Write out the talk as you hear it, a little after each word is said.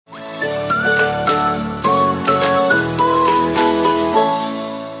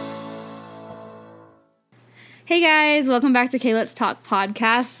guys, welcome back to Kay Let's Talk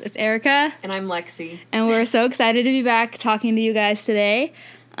podcast. It's Erica. And I'm Lexi. And we're so excited to be back talking to you guys today.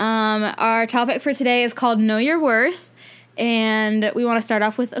 Our topic for today is called Know Your Worth, and we want to start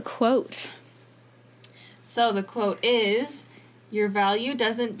off with a quote. So the quote is, "Your value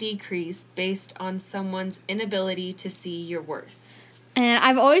doesn't decrease based on someone's inability to see your worth." And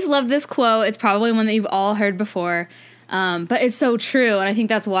I've always loved this quote. It's probably one that you've all heard before. But it's so true, and I think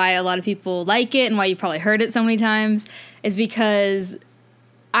that's why a lot of people like it and why you've probably heard it so many times, is because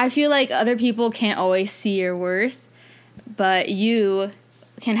I feel like other people can't always see your worth, but you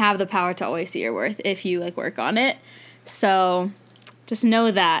can have the power to always see your worth if you, work on it. So just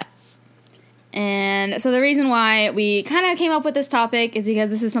know that. And so the reason why we kind of came up with this topic is because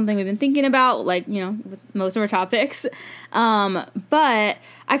this is something we've been thinking about, with most of our topics. But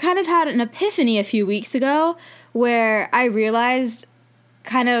I kind of had an epiphany a few weeks ago where I realized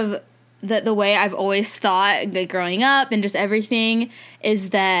kind of that the way I've always thought, growing up and just everything, is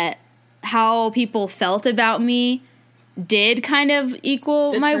that how people felt about me did kind of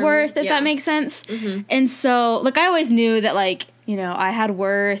equal my worth, if that makes sense. Mm-hmm. And so, I always knew that, I had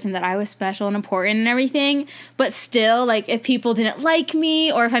worth and that I was special and important and everything, but still, if people didn't like me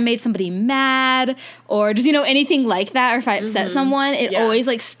or if I made somebody mad or just, anything like that, or if I upset someone, it always,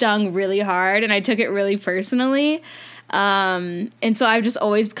 stung really hard and I took it really personally. And so I've just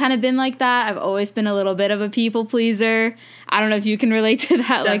always kind of been like that. I've always been a little bit of a people pleaser. I don't know if you can relate to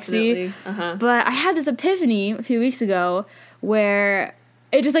that, Definitely. Lexi. Uh-huh. But I had this epiphany a few weeks ago where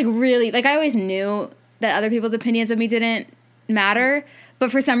it just, really, I always knew that other people's opinions of me didn't matter, but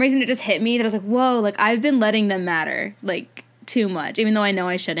for some reason it just hit me that I was like, whoa, I've been letting them matter, too much, even though I know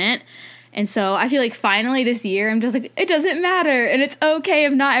I shouldn't. And so I feel finally this year I'm just it doesn't matter, and it's okay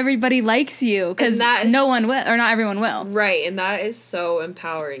if not everybody likes you, because no one will, or not everyone will. Right, and that is so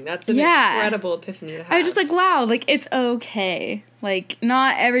empowering. That's an incredible epiphany to have. I was just wow, it's okay.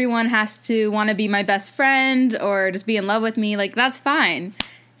 Not everyone has to want to be my best friend or just be in love with me. That's fine.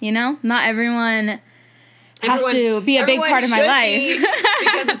 Not everyone has to be a big part of my life.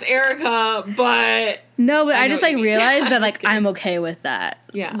 Because it's Erica, but... No, but I just, realized that, I'm okay with that.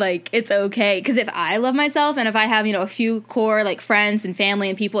 Yeah. It's okay. Because if I love myself and if I have, a few core, friends and family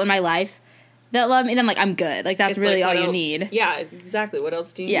and people in my life that love me, then, I'm good. That's really all you need. Yeah, exactly. What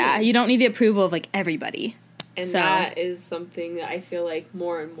else do you need? Yeah, you don't need the approval of, everybody. And that is something that I feel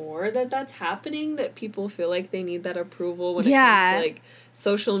more and more that's happening, that people feel they need that approval when it comes to,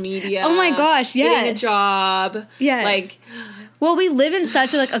 social media. Oh my gosh, yes. Getting a job. Yes. Well, we live in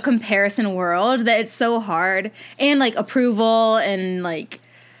such a comparison world that it's so hard. And approval and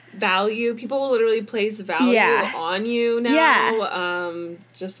value. People will literally place value on you now. Yeah.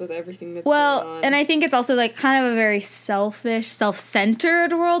 Just with everything that's going on. And I think it's also kind of a very selfish,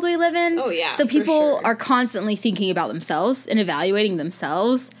 self-centered world we live in. Oh yeah. So people are constantly thinking about themselves and evaluating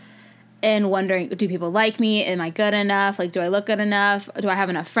themselves. And wondering, do people like me? Am I good enough? Do I look good enough? Do I have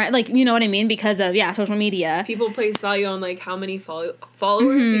enough friends? You know what I mean? Because of, social media. People place value on, how many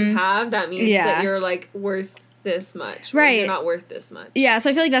followers you have. That means that you're, worth this much. Right. You're not worth this much. Yeah, so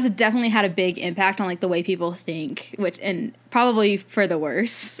I feel that's definitely had a big impact on, the way people think, and probably for the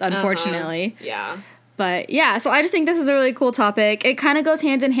worse, unfortunately. Yeah. But, yeah, so I just think this is a really cool topic. It kind of goes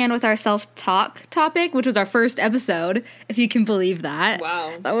hand in hand with our self-talk topic, which was our first episode, if you can believe that.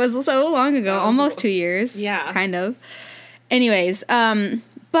 Wow. That was so long ago, almost 2 years. Yeah. Kind of. Anyways,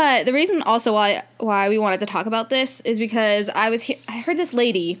 but the reason also why we wanted to talk about this is because I heard this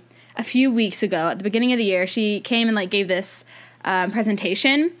lady a few weeks ago at the beginning of the year. She came and, gave this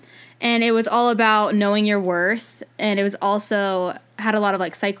presentation, and it was all about knowing your worth, and it was also had a lot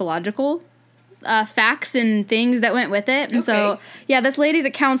of, psychological facts and things that went with it. And so, this lady's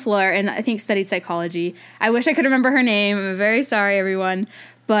a counselor and I think studied psychology. I wish I could remember her name. I'm very sorry, everyone.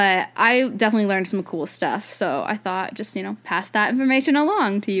 But I definitely learned some cool stuff. So I thought just, pass that information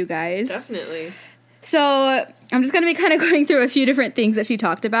along to you guys. Definitely. So I'm just going to be kind of going through a few different things that she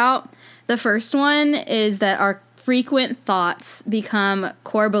talked about. The first one is that our frequent thoughts become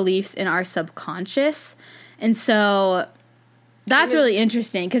core beliefs in our subconscious. And so... that's really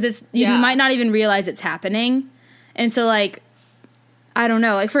interesting because you might not even realize it's happening. And so, I don't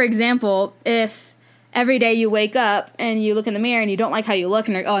know. For example, if every day you wake up and you look in the mirror and you don't like how you look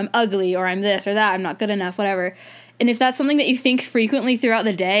and you're I'm ugly or I'm this or that, I'm not good enough, whatever. And if that's something that you think frequently throughout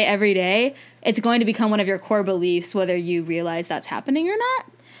the day, every day, it's going to become one of your core beliefs whether you realize that's happening or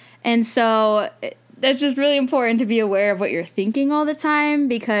not. And so it's just really important to be aware of what you're thinking all the time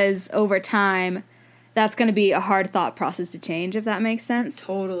because over time... that's going to be a hard thought process to change, if that makes sense.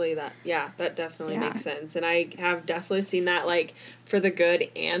 Totally. That definitely makes sense. And I have definitely seen that, like, for the good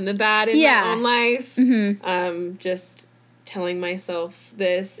and the bad in my own life. Mm-hmm. Just telling myself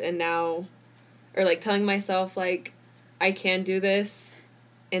this and now, or, like, telling myself, like, I can do this,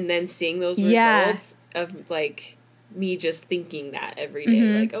 and then seeing those results of, like, me just thinking that every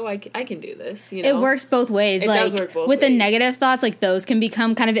day, like, oh, I can do this, you know? It works both ways. It does work both ways. With the negative thoughts, like, those can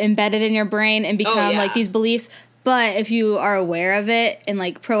become kind of embedded in your brain and become, like, these beliefs. But if you are aware of it and,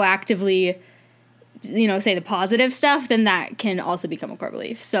 like, proactively, you know, say the positive stuff, then that can also become a core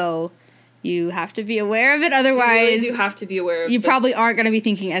belief. So you have to be aware of it. Otherwise, you really do have to be aware of it. You probably aren't going to be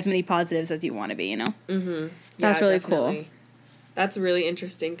thinking as many positives as you want to be, you know? Mm-hmm. That's really cool. That's really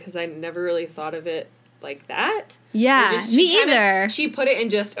interesting because I never really thought of it like that. Yeah, me either. She put it in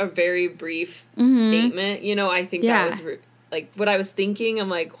just a very brief statement. You know, I think that was like what I was thinking. I'm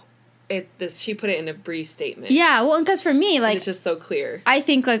like, she put it in a brief statement. Yeah, well, because for me, like, it's just so clear. I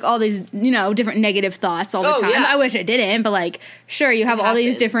think, like, all these, you know, different negative thoughts all the time. Yeah. I wish I didn't, but, like, sure, you have all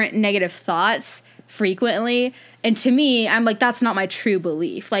these different negative thoughts frequently. And to me, I'm like, that's not my true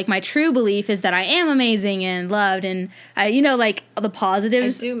belief. Like, my true belief is that I am amazing and loved, and you know, like, the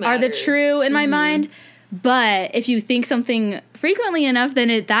positives are the true in my mind. But if you think something frequently enough,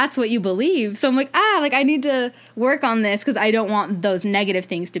 then that's what you believe. So I'm like, I need to work on this because I don't want those negative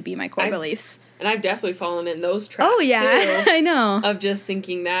things to be my core beliefs. And I've definitely fallen in those traps, too. I know. Of just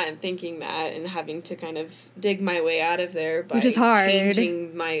thinking that and having to kind of dig my way out of there by which is hard.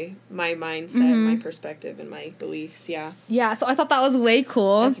 Changing my mindset, my perspective, and my beliefs, Yeah, so I thought that was way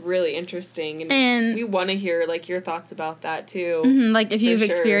cool. That's really interesting. And we want to hear, like, your thoughts about that, too. Like, if you've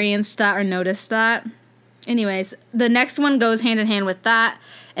experienced that or noticed that. Anyways, the next one goes hand in hand with that,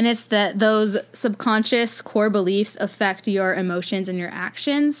 and it's that those subconscious core beliefs affect your emotions and your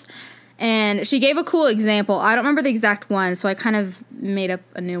actions. And she gave a cool example. I don't remember the exact one, so I kind of made up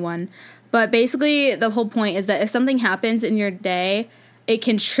a new one. But basically, the whole point is that if something happens in your day, it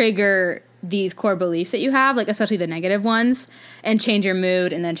can trigger these core beliefs that you have, like especially the negative ones, and change your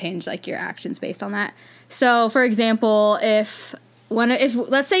mood and then change, like, your actions based on that. So, for example, if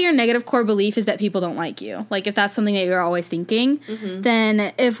let's say your negative core belief is that people don't like you, like if that's something that you're always thinking,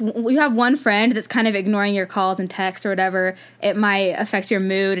 then if you have one friend that's kind of ignoring your calls and texts or whatever, it might affect your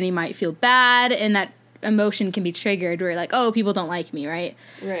mood and you might feel bad, and that emotion can be triggered where you're like, oh, people don't like me, right?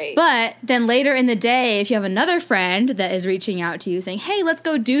 Right. But then later in the day, if you have another friend that is reaching out to you saying, hey, let's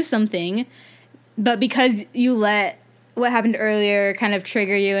go do something, but because you let what happened earlier kind of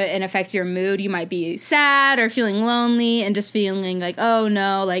trigger you and affect your mood, you might be sad or feeling lonely and just feeling like, oh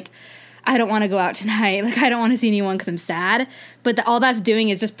no, like, I don't want to go out tonight. Like, I don't want to see anyone because I'm sad. But all that's doing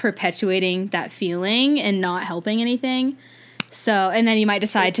is just perpetuating that feeling and not helping anything. So, and then you might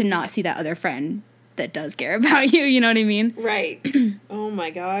decide to not see that other friend that does care about you, you know what I mean? Right. Oh my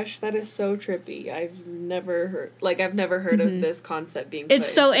gosh, that is so trippy. I've never heard of this concept being put.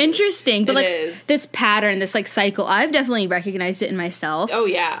 It's so interesting, but, like, is. This pattern, this, like, cycle, I've definitely recognized it in myself. Oh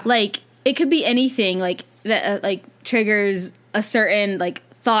yeah. Like, it could be anything, like, that, like, triggers a certain, like,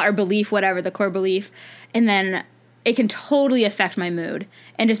 thought or belief, whatever, the core belief, and then it can totally affect my mood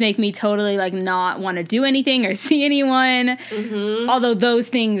and just make me totally, like, not want to do anything or see anyone. Although those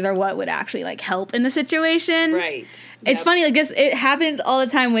things are what would actually, like, help in the situation. Right. It's funny, like, this, it happens all the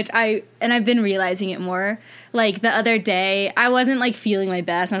time, I've been realizing it more. Like, the other day, I wasn't, like, feeling my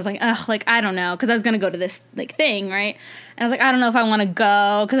best, and I was like, ugh, like, I don't know, because I was going to go to this, like, thing, right? And I was like, I don't know if I want to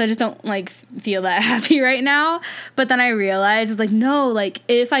go, because I just don't, like, feel that happy right now. But then I realized, it's like, no, like,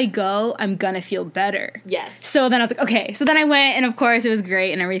 if I go, I'm going to feel better. Yes. So then I was like, okay. So then I went, and of course, it was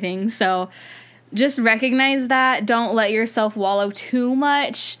great and everything. So just recognize that. Don't let yourself wallow too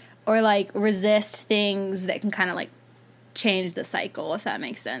much or, like, resist things that can kind of, like, change the cycle, if that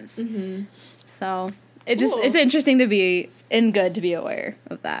makes sense. So it's interesting to be and good to be aware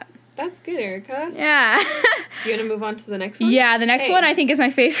of that. That's good, Erica. Yeah. Do you want to move on to the next one? Yeah, the next one I think is my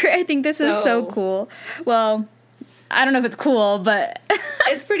favorite. I think this is so cool. Well, I don't know if it's cool, but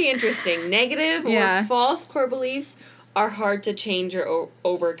it's pretty interesting. Negative or false core beliefs are hard to change or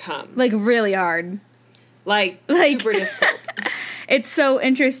overcome. Like, really hard. Like super difficult. It's so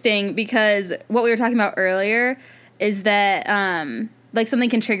interesting because what we were talking about earlier is that, like,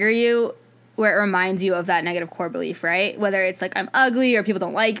 something can trigger you where it reminds you of that negative core belief, right? Whether it's, like, I'm ugly or people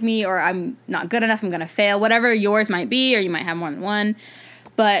don't like me or I'm not good enough, I'm going to fail, whatever yours might be, or you might have more than one.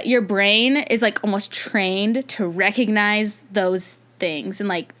 But your brain is, like, almost trained to recognize those things in,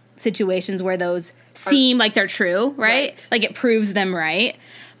 like, situations where those seem like they're true, right? Like, it proves them right.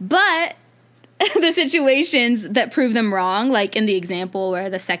 But the situations that prove them wrong, like in the example where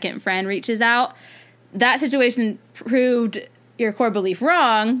the second friend reaches out, that situation proved your core belief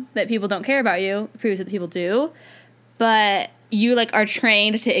wrong, that people don't care about you, proves that people do, but you, like, are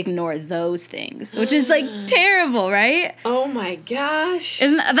trained to ignore those things, which is, like, terrible, right? Oh, my gosh.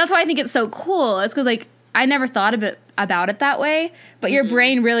 That's why I think it's so cool. It's because, like, I never thought about it that way, but your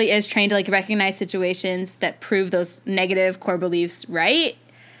brain really is trained to, like, recognize situations that prove those negative core beliefs right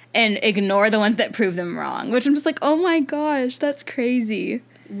and ignore the ones that prove them wrong, which I'm just like, oh, my gosh, that's crazy.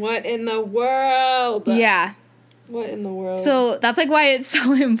 What in the world? Yeah. What in the world? So that's, like, why it's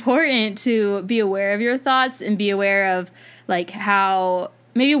so important to be aware of your thoughts and be aware of, like, how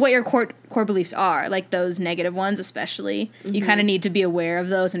maybe what your core beliefs are, like those negative ones especially. You kind of need to be aware of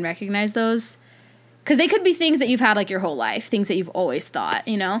those and recognize those. Because they could be things that you've had, like, your whole life, things that you've always thought,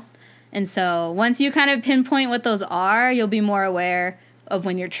 you know? And so once you kind of pinpoint what those are, you'll be more aware of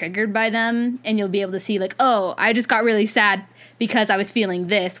when you're triggered by them, and you'll be able to see, like, oh, I just got really sad because I was feeling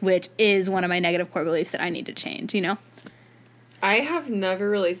this, which is one of my negative core beliefs that I need to change, you know? I have never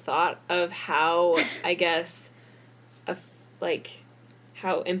really thought of how, I guess,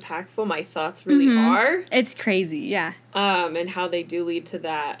 how impactful my thoughts really are. It's crazy, yeah. And how they do lead to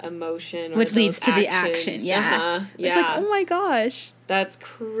that emotion. Which leads to the action, yeah. Yeah. It's like, oh my gosh. That's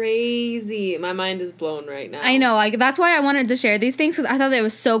crazy. My mind is blown right now. I know. That's why I wanted to share these things, because I thought it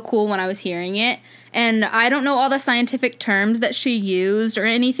was so cool when I was hearing it. And I don't know all the scientific terms that she used or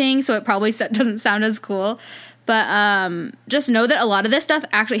anything, so it probably doesn't sound as cool. But just know that a lot of this stuff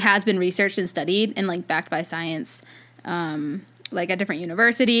actually has been researched and studied and, like, backed by science, like at different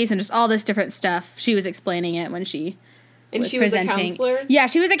universities and just all this different stuff. She was explaining it when she was presenting. Was a counselor? Yeah,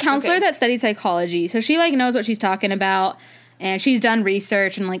 she was a counselor that studied psychology. So she, like, knows what she's talking about. And she's done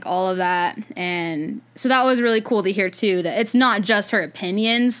research and, like, all of that. And so that was really cool to hear, too, that it's not just her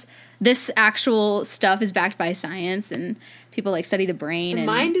opinions. This actual stuff is backed by science, and people, like, study the brain. The and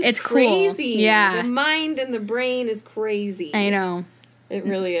mind is it's crazy. Cool. Yeah. The mind and the brain is crazy. I know. It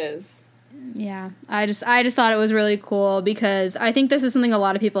really is. Yeah. I just thought it was really cool, because I think this is something a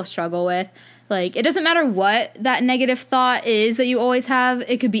lot of people struggle with. Like, it doesn't matter what that negative thought is that you always have.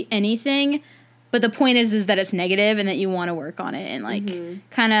 It could be anything. But the point is that it's negative and that you want to work on it and, like,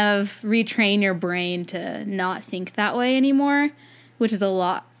 kind of retrain your brain to not think that way anymore, which is a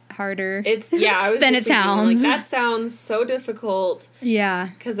lot harder than it sounds. Like, that sounds so difficult.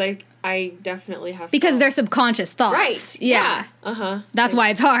 Yeah. Because I definitely have because they're subconscious thoughts. Right. Yeah. Uh-huh. That's why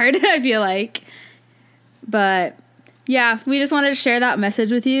it's hard, I feel like. But, yeah, we just wanted to share that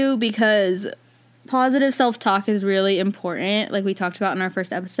message with you, because positive self-talk is really important, like we talked about in our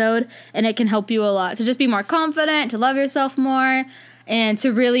first episode, and it can help you a lot to just be more confident, to love yourself more, and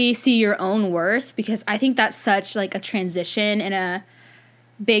to really see your own worth, because I think that's such, like, a transition and a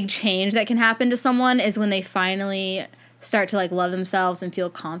big change that can happen to someone is when they finally start to, like, love themselves and feel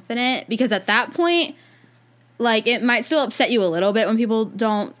confident, because at that point, like, it might still upset you a little bit when people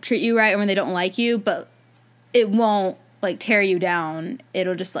don't treat you right or when they don't like you, but it won't, like, tear you down.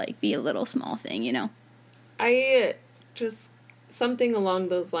 It'll just, like, be a little small thing, you know? I just, something along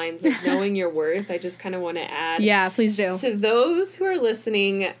those lines of knowing your worth, I just kind of want to add. Yeah, please do. To those who are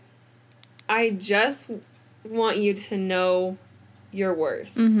listening, I just want you to know your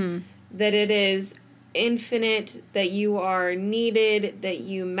worth. Mm-hmm. That it is infinite, that you are needed, that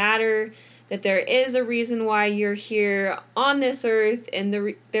you matter, that there is a reason why you're here on this earth, and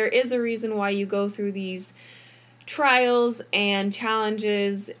there is a reason why you go through these trials and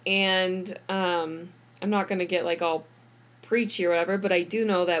challenges, and I'm not going to get, like, all preachy or whatever, but I do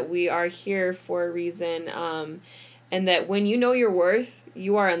know that we are here for a reason, and that when you know your worth,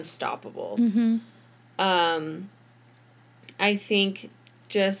 you are unstoppable. Mm-hmm. I think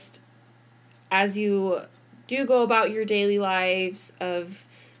just as you do go about your daily lives of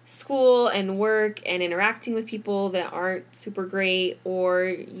school and work and interacting with people that aren't super great, or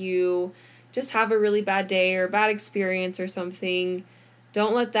you just have a really bad day or a bad experience or something,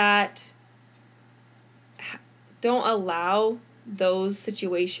 don't allow those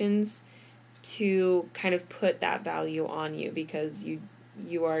situations to kind of put that value on you, because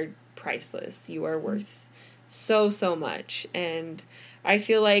you are priceless. You are worth so much. And I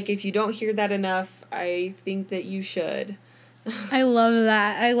feel like if you don't hear that enough, I think that you should. I love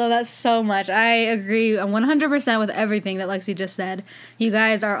that. I love that so much. I agree 100% with everything that Lexi just said. You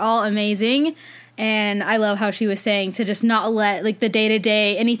guys are all amazing. And I love how she was saying to just not let, like, the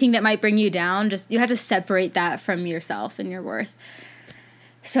day-to-day, anything that might bring you down, just, you have to separate that from yourself and your worth.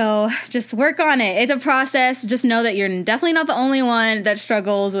 So just work on it. It's a process. Just know that you're definitely not the only one that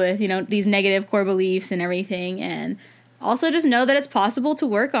struggles with, you know, these negative core beliefs and everything. And also just know that it's possible to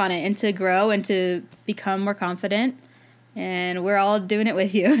work on it and to grow and to become more confident. and we're all doing it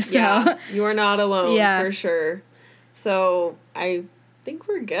with you. So yeah, you are not alone, for sure. So I think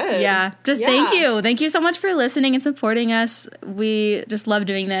we're good. Yeah, thank you. Thank you so much for listening and supporting us. We just love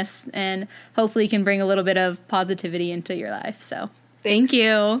doing this, and hopefully can bring a little bit of positivity into your life. So thank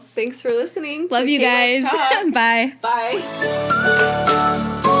you. Thanks for listening. Love you guys. Bye. Bye.